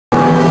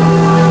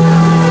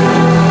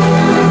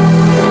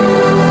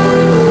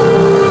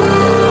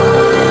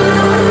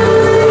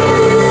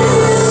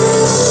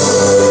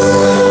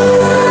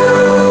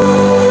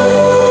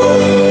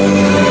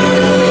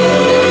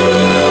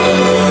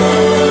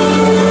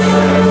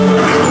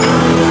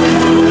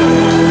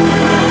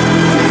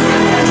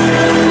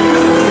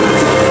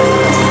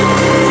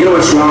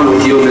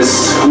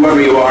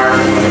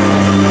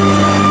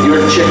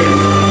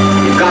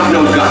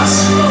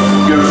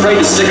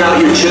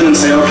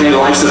say, okay,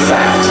 life's a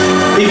fact.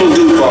 People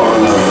do fall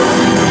in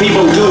love.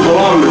 People do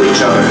belong to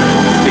each other.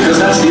 Because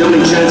that's the only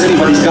chance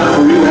anybody's got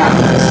for real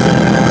happiness.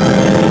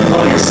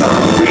 Love yourself,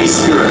 a free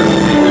spirit,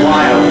 a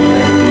wild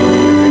thing.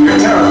 And you're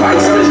terrified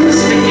somebody's gonna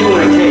stick you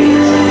in a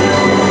cage.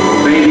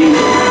 Baby,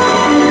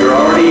 you're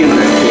already in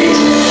that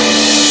cage.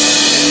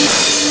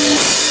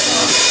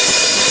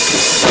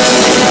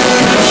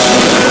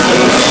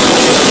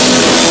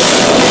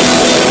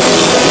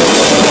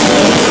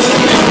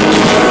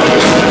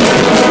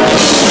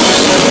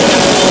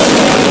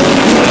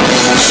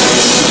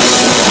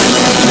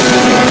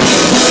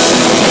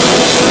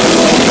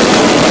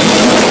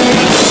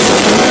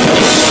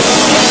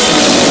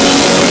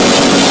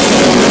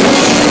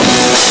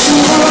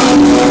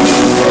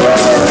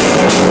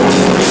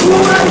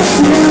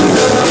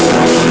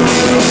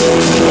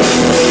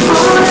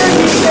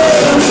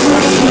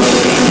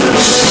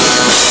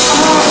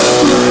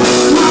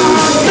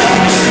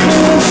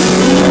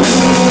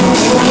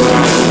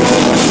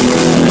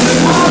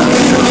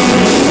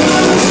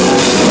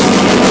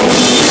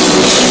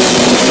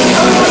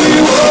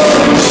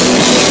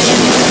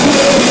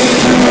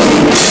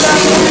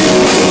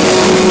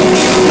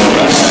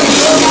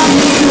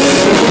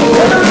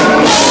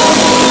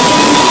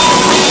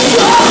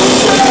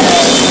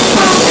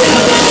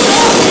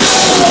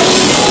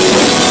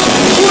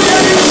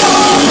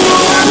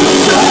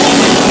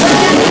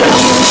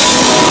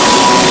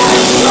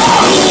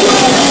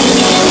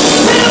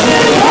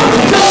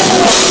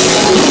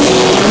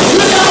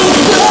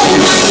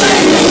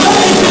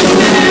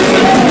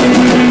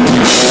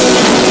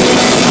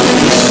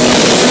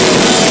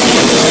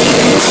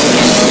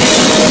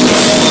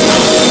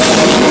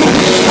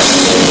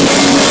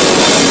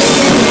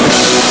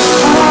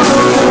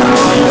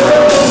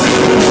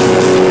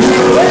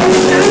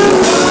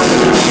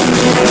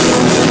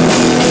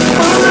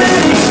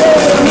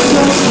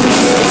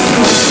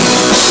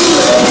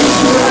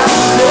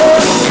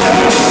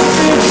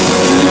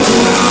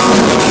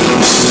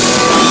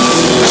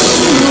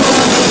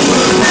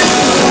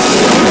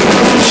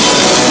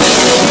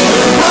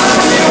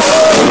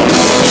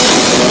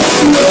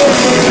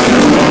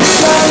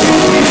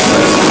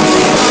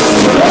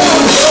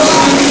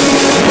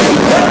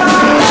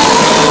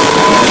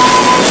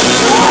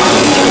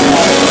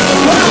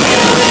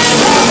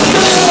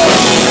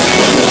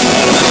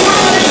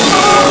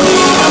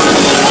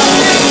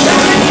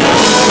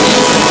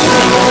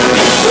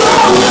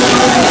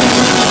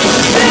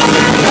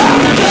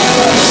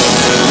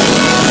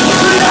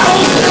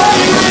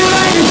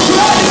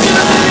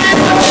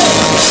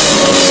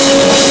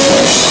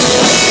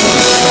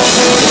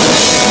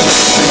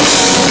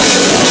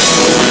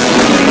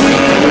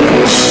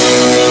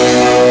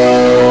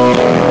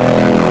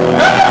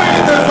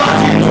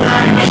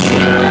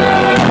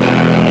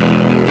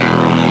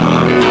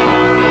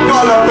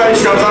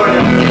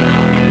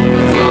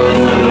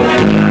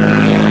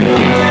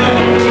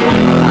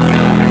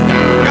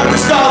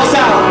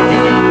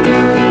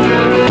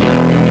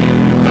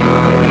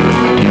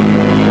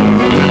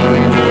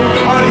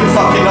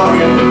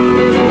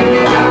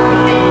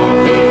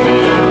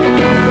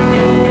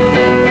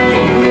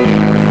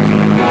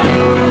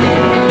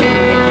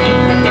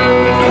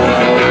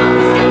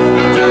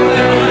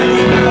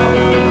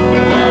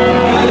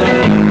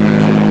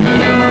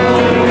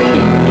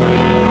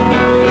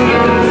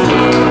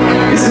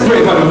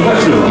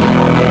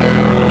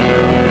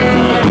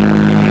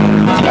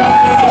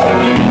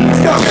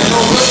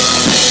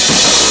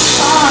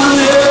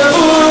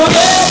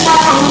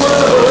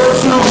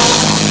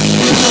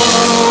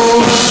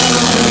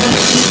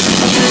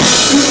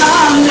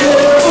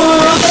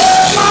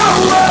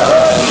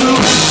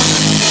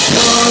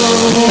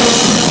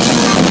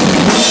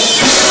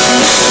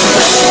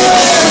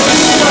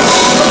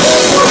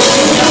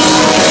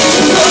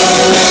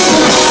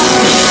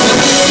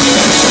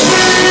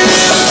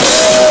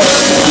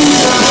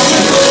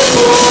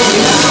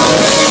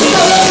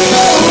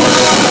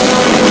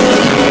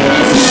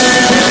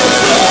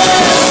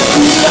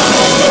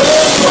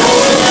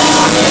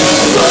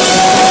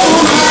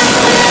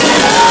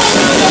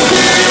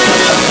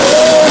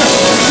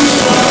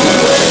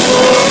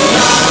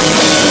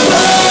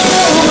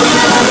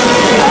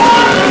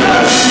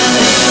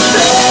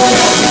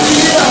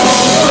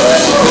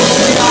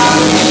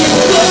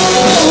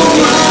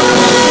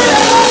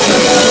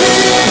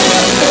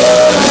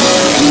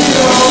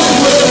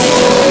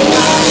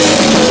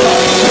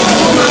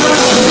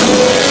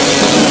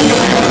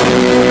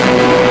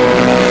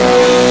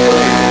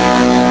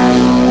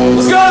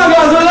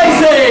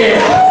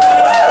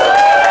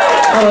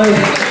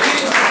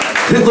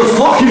 Hit the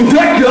fucking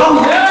deck,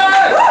 girl!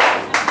 Yeah!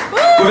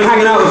 We've been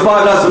hanging out with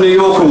 5 lads from New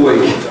York all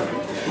week.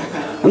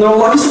 And they're all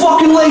like, it's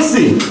fucking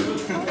Lacey!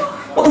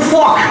 What the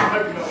fuck?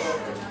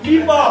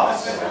 You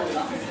boss!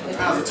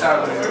 That was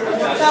terrible.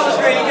 That was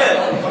really good.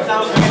 That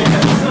was really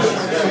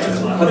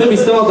good. I think we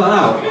started that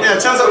out. Yeah,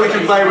 it turns out we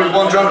can play with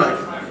one drum leg.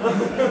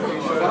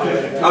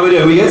 How we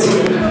doing? We good?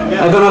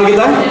 Everyone had a good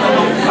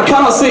day? I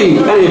cannot see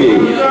any of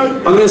you.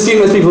 I'm going to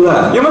assume there's people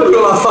there. You might have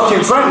got like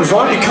fucking friends.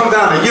 Why don't you come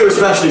down here? You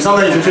especially, because I've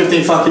known you for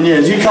 15 fucking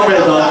years. You come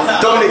here, like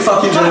Dominic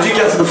fucking Jones, you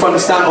get to the front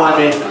and stand by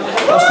me.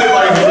 I've stood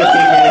by you for 15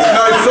 years.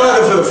 No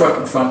further for the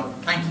fucking front.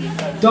 Thank you.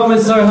 Dom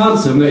is so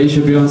handsome that he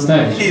should be on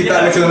stage. He's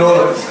better looking than all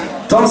of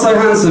us. Dom's so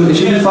handsome, it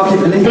should be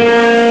fucking illegal.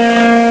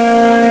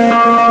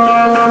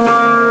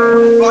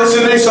 Right, it's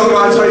a new song,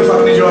 guys. Hope you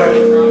fucking enjoy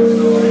it.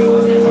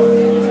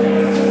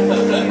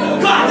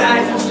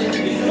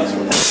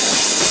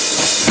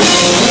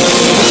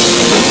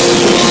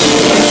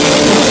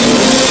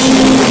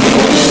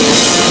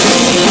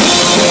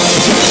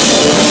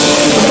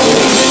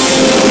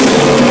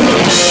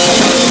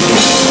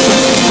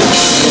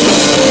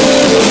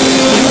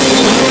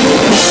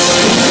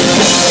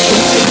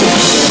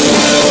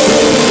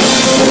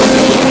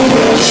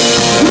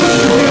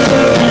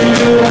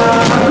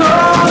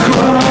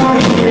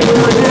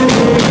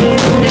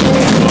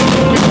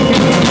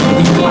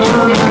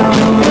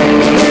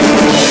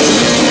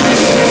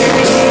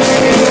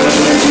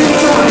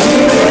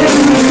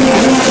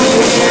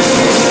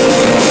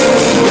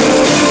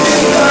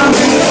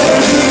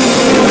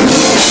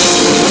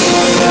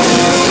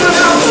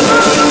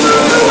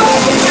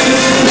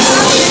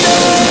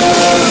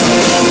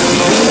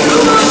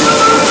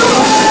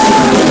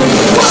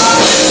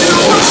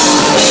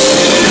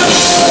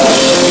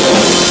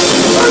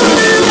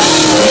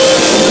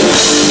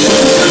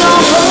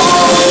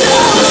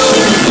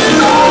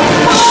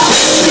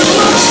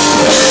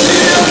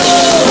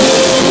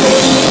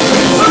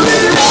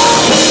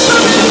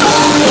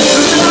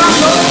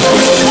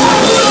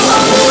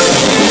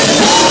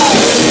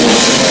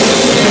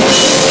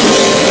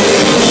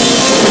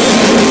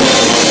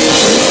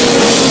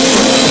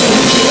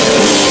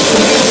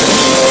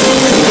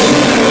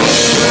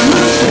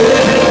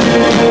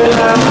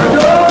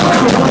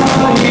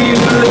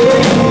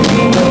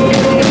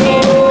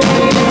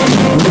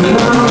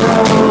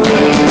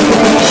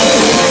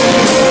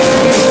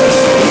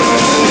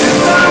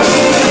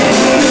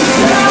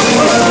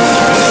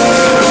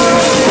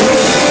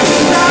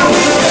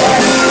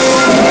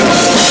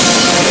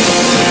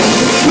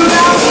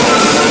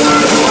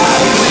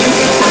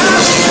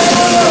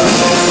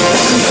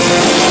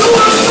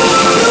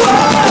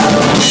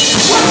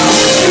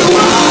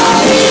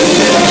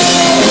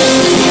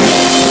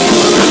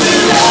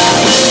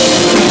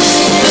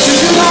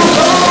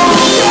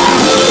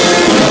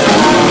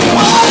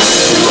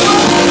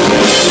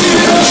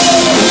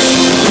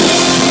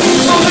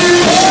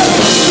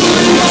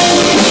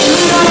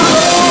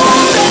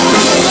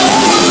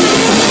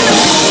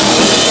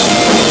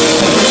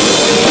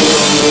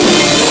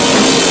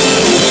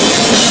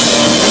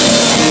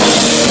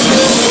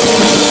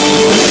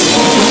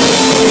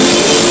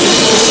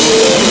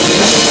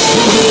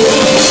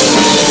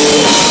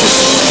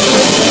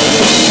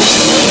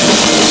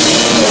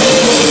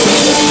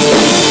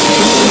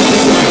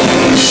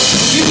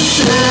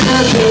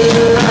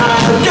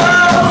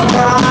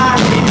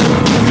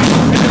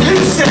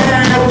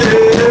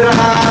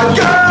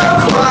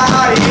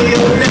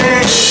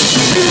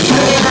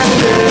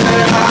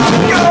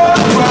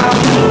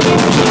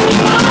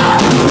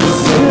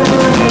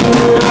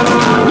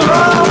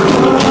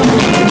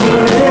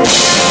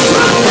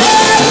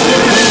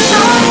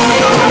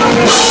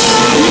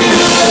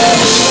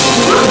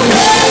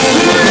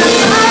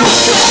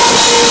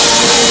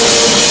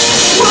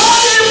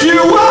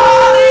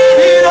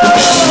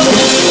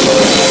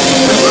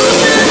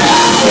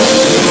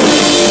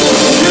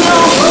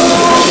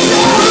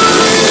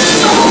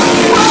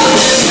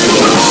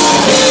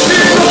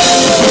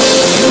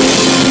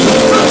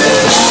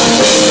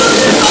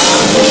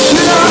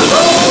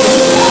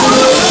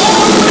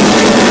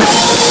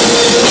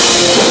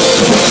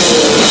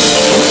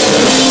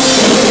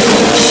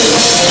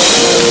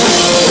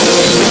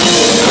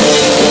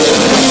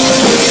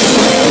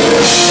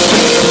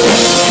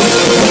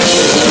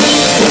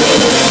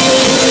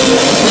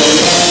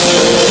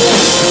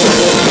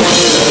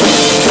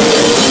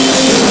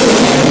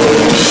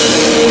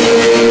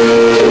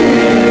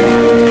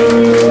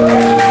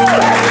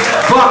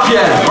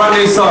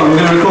 Song. We're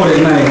going to record it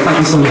in May. Thank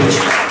you so much.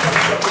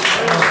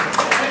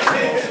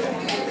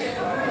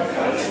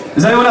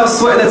 Is anyone else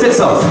sweating their tits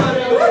off?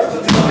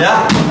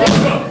 Yeah?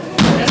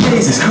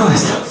 Jesus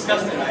Christ.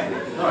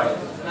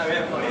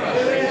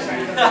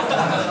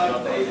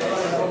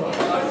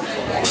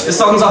 This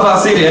song's off our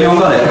CD. Anyone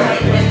got it?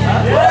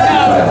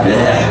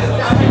 Yeah.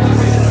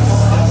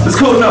 It's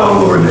called No One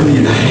Will Remember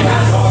Your Name.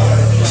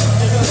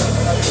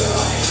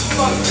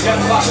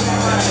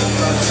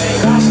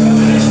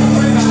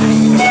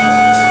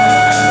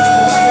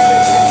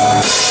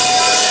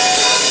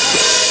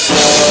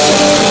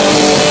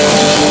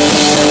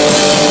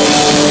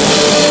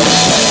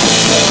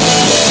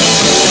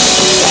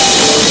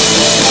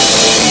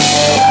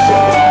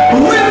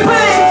 We're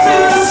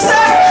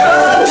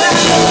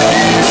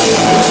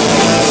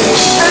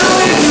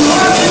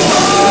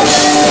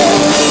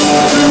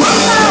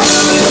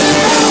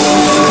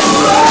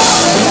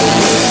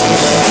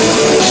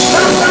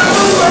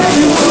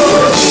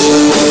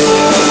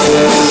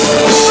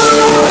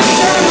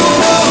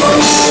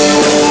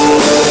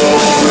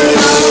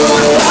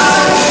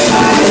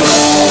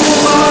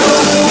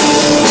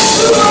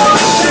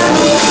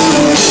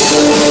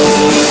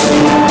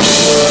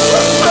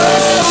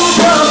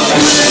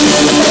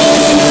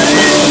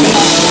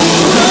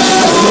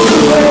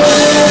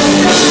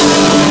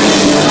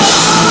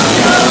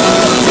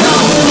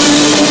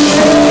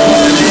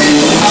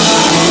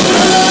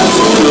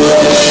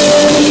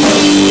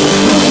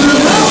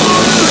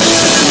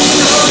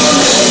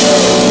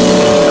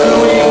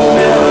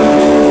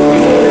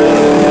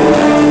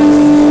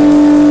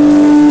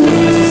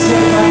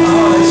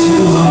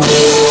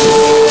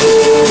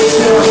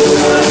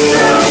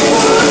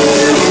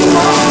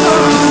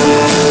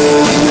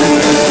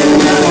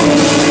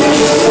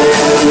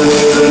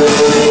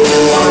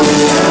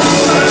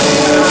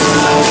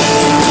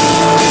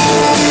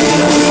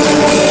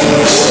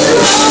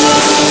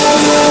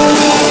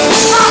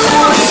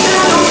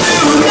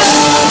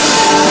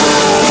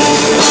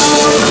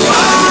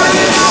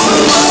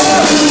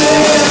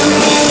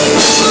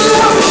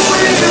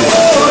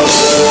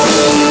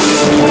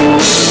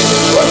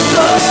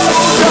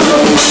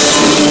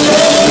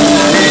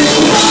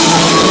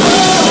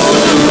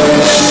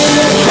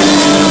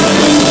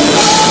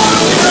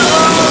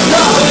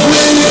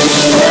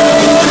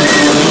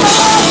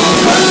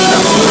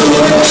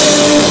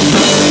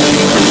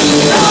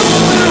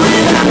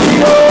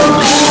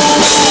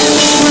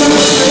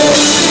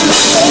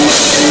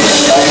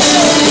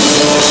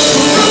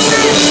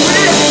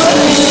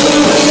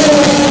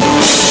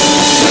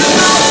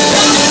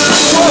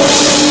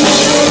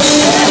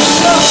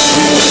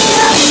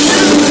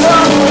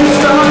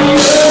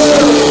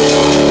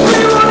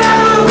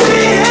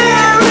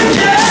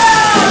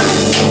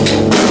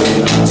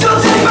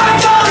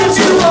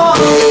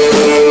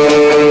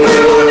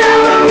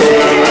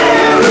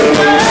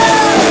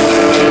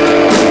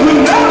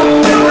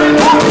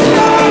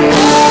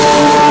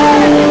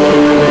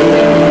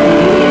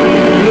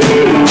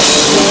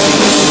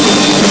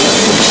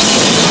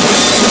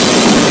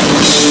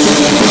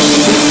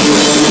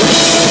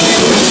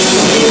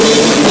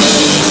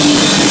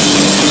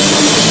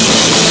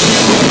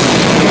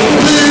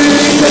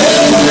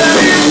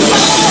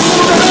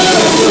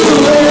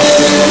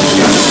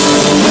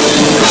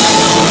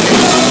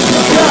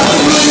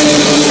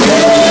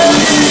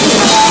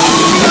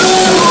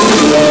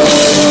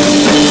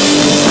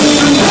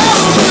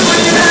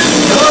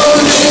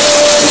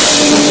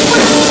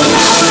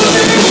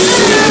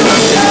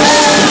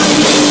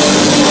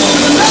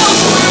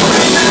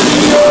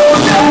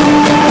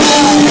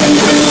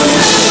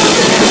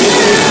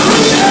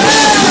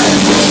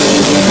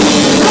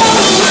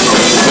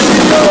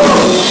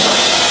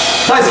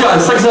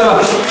so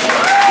much.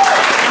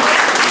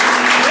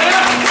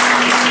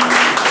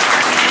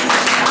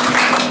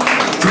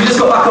 So we just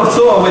got back off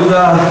tour with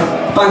a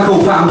band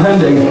called Patent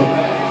Pending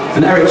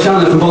and Eric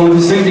Chandler from Bowling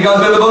for Soup. Do you guys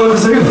remember Bowling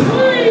for Soup?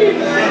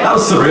 That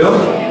was surreal.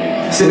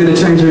 Sitting in the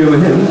change room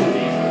with him.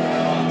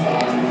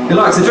 He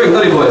likes to drink,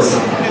 doesn't he, boys?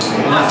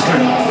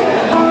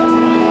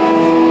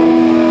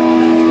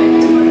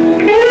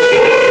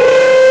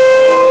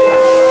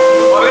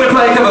 We're going to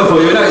play a cover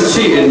for you. We know it's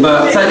cheating,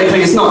 but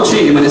technically it's not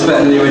cheating when it's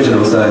better than the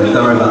original, so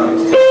don't worry about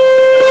it.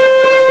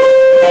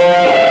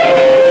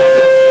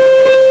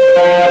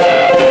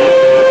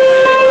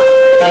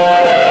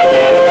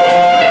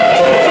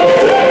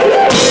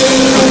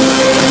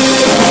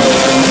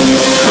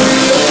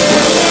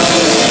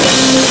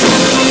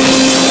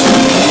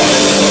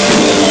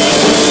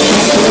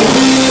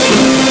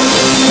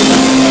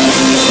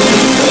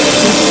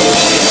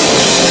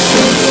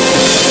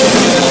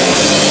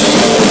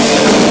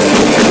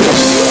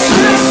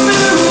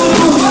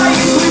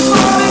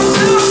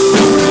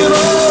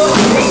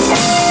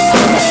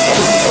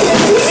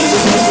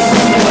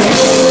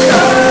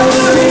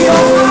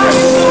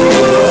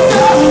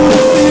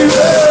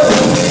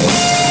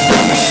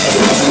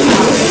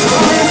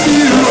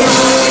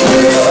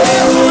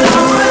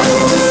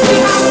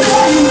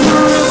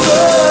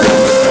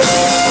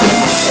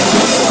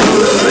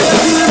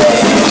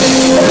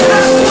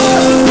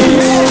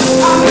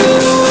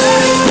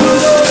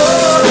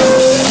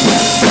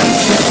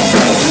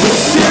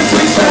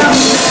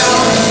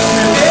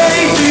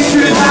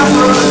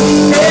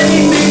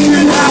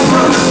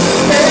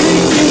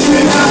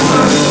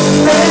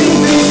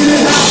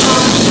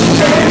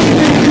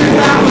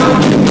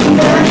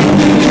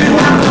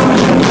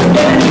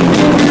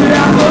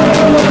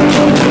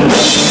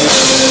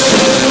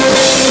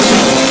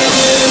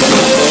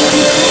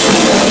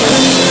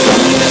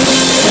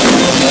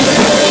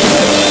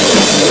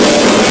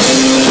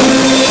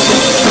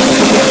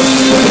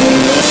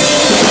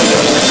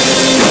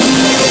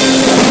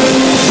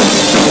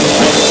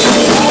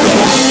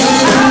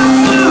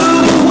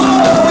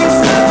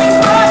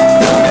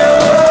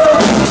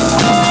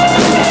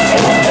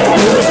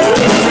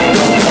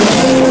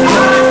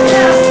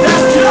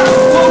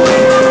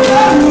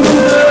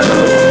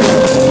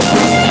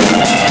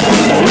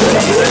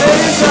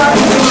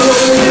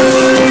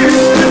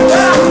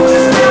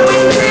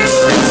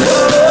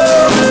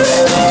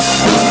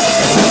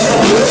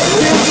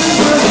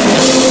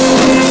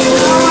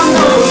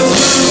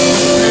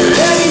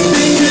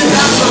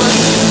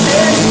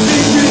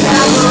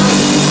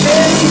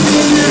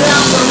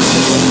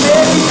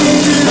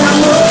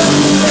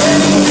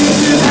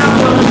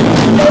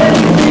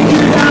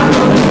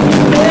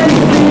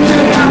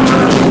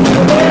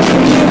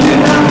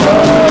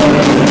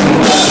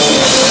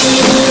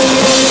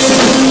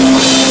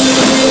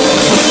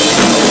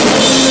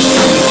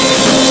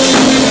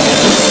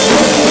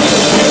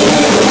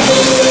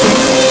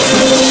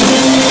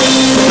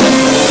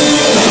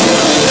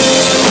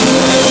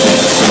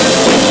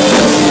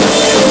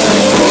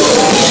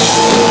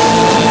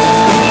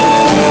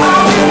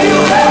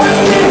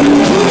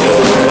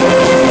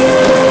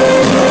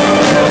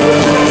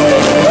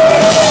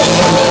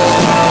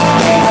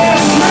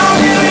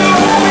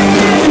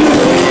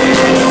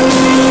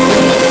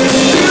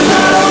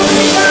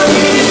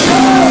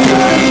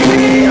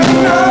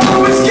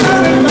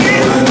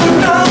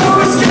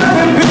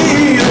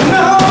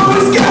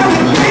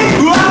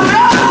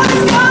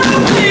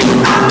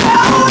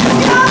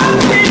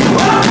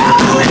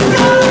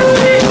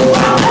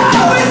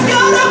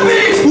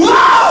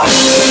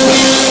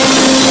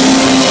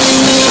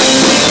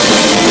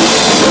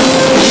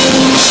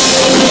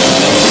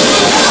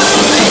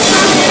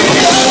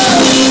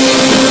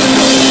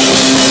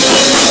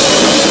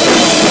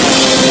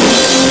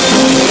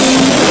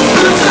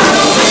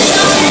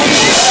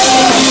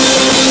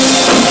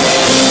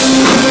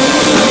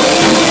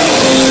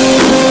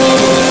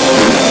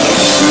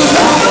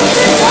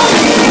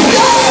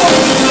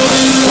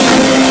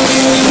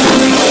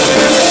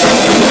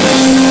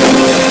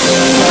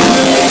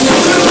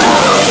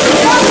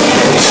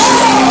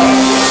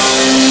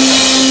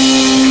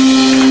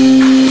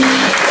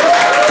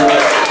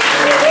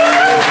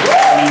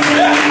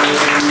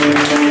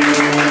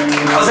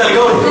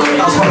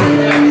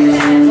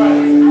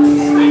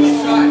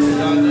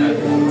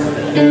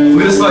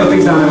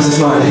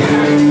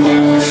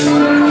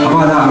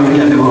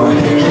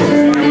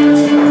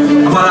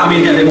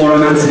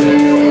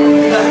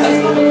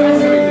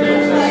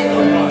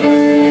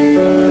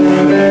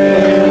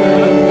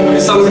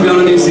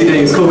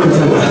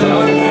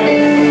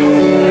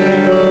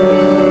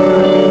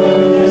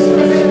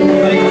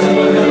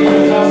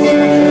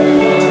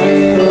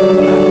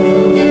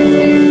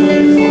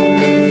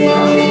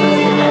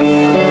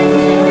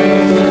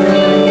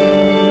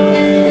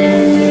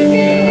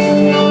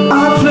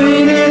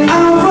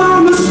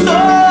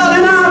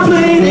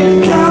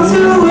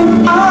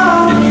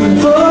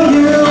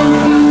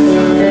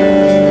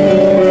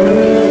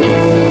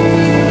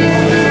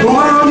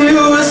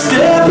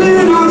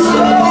 Stepping on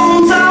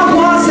stones, I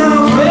was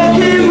out breaking.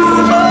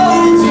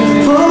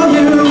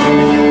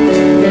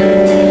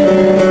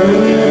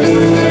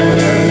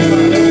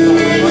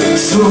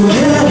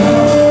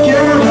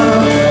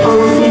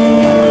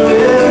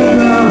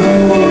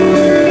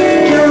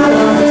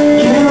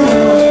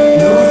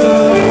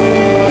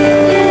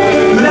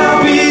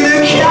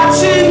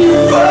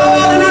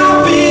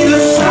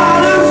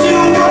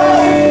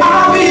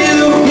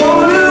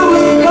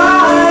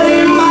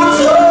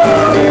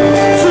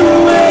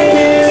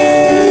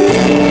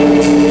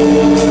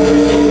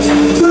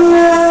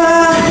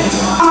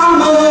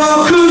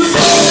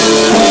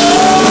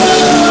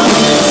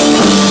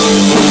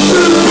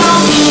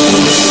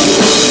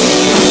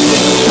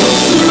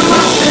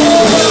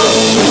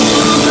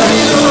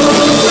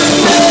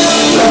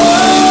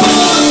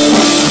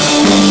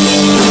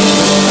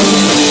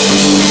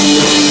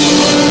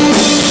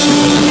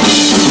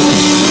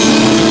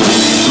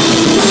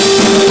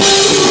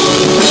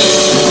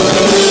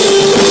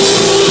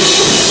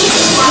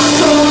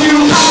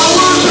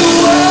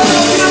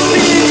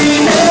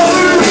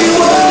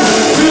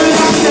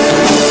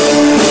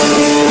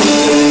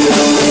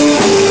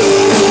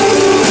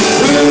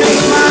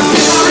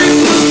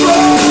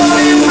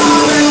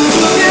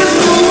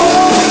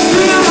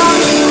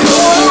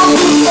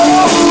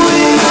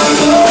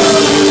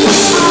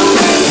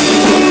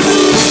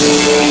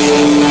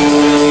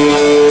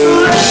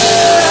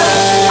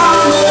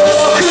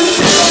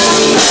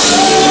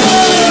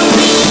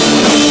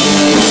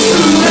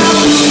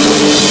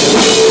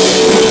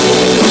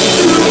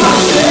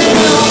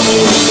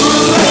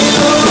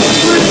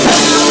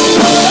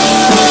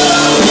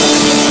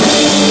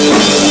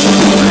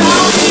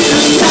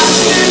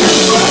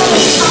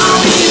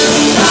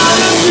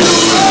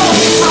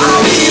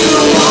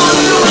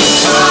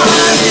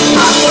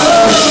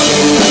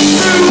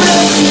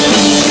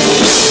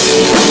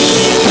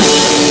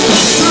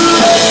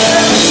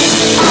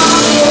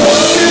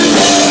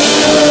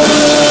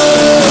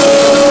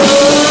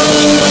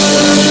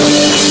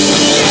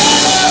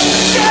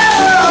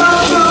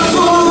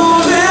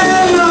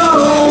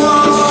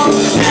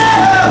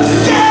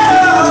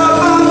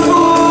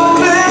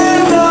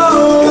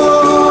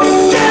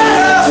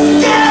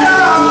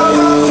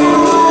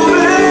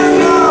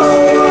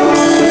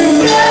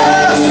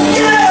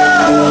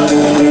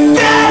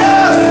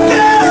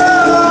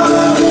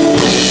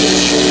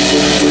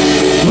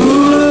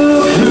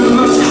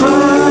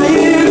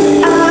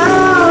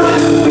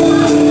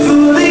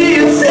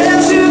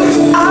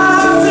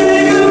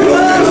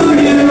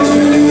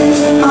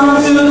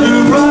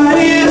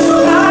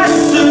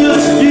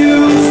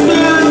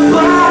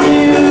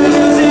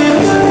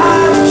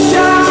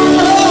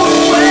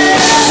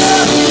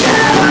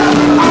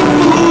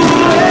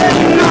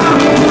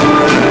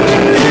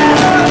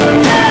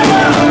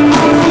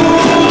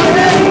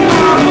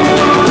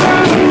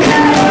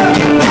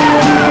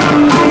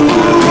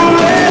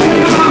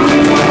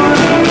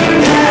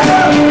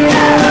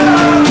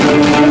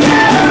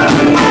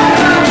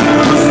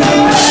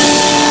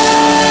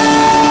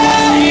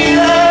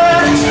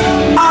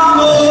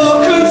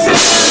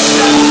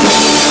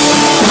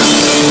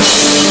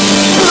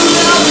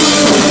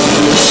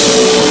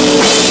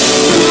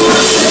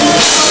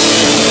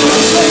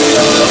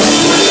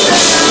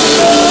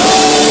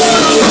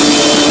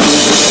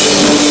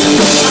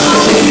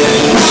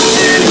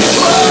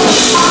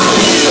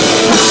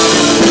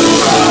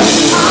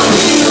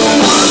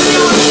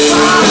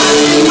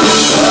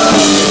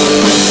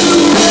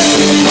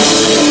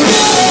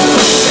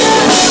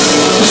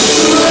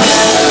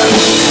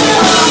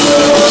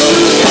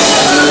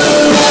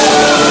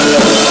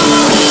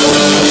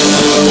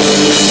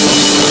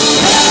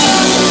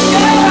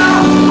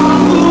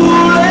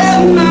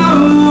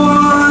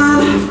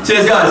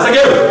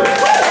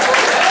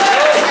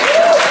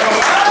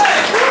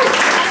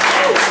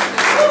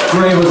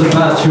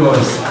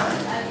 choice.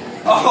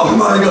 Oh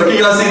my god, can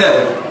you guys see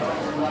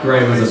that?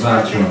 Grey was a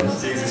bad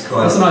choice. Jesus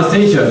That's a Christ. nice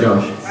t-shirt,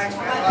 Josh.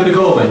 Could have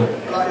caught me.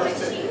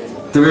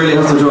 Do we really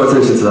have to draw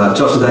attention to that?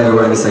 Josh and Dave are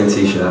wearing the same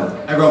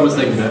t-shirt. Everyone was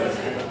thinking it.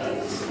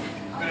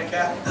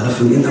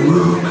 Elephant in the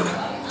room.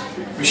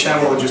 We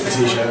shower with just a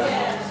t-shirt.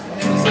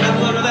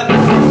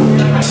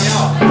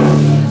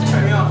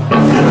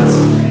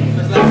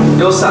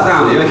 You're sat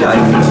down, are you okay?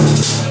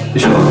 You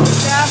sure?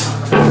 Yeah.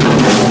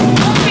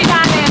 Comfy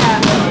down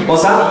here.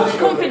 What's that?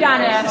 Comfy down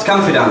here. It's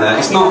comfy down there.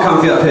 It's not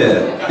comfy up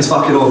here. It's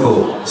fucking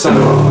awful. So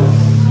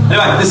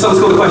anyway, this song's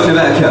called The Question of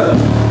Etiquette.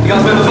 You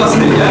guys remember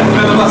Busted, yeah?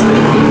 Remember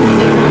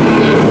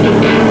Busted?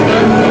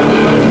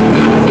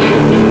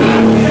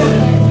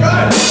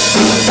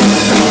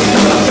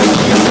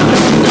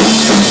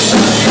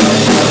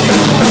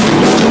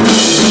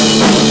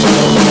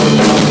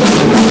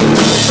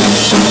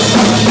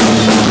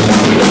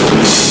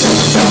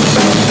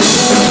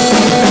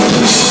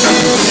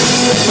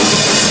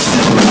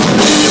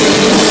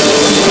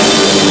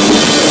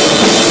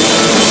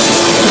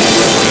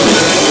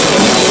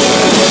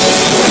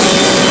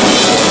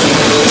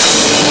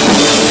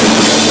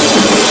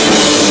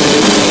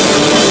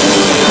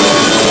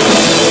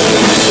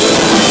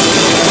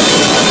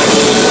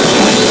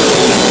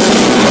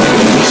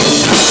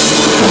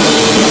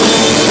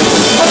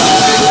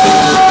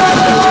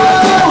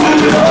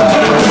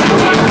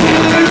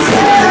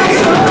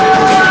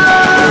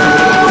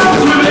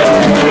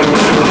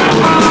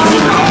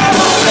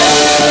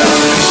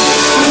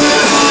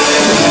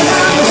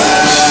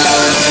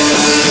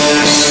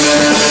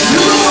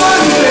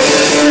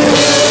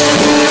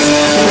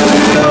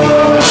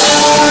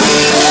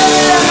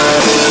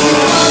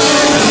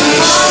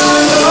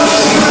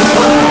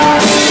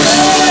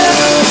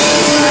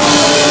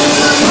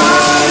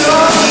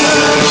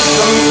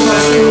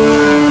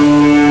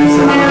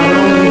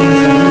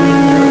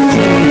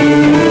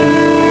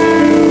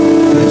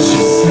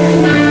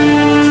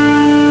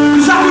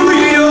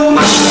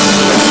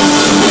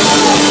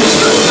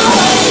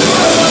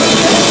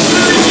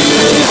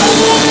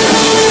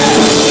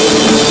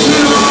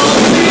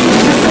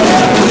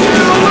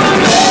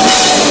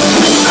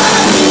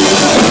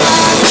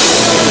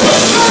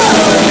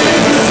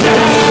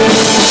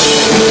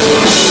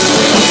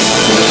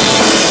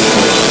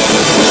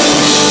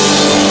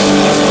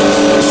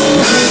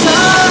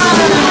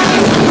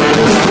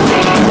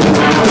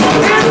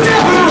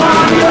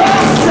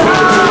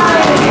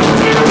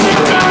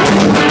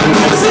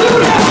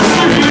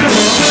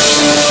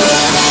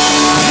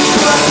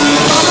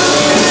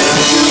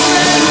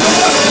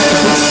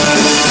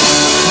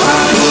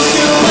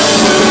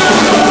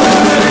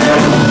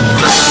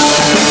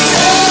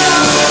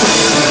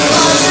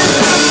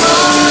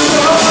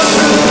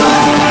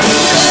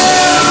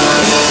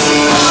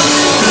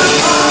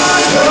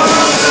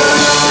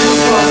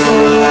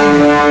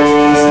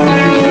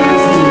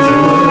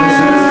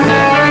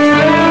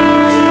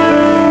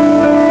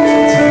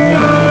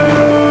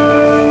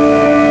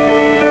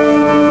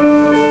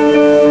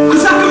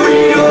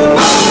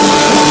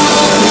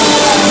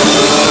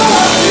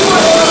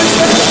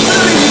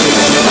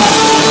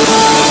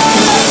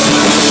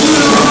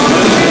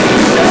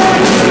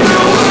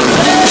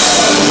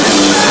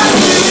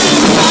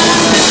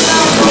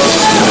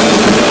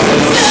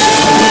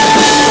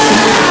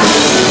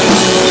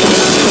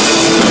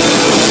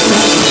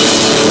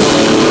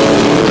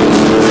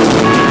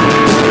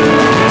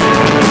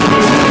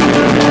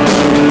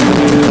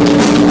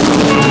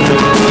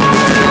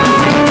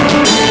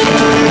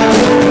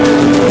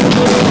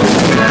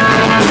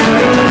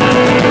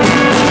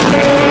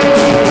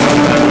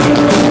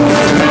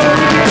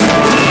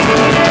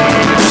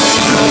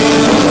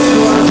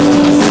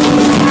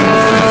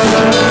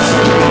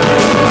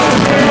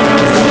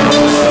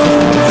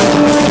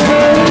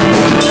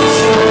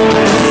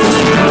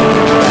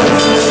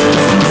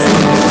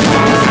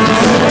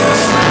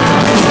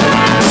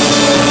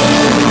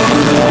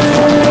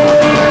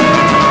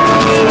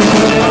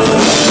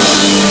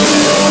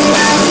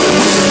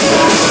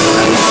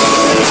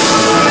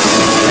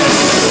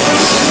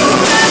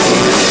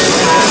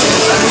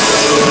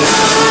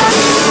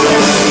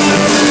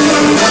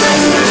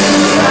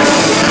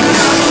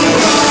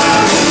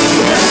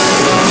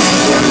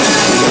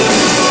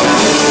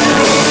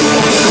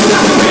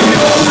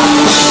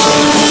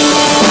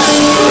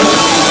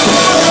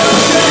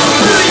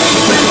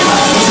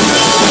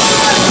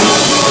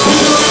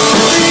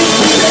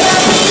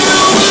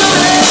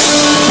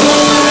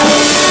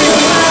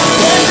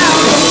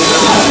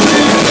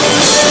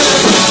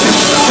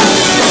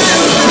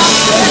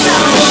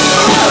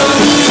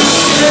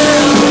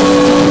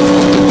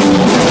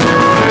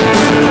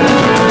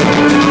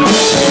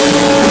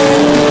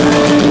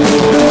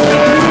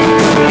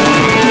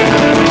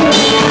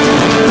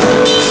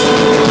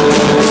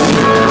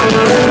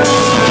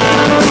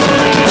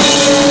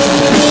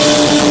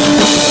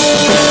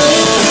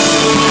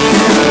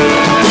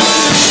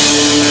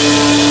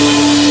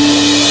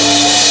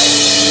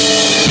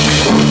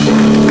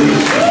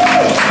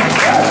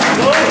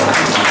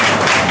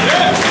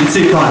 You're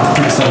too kind.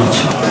 Thanks so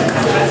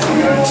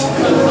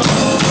much.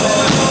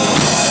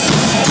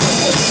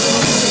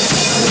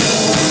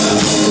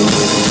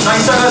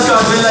 so much,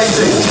 guys. Been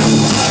Lacey.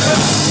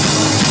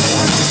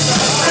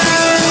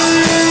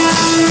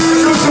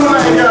 Just gonna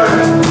let it go.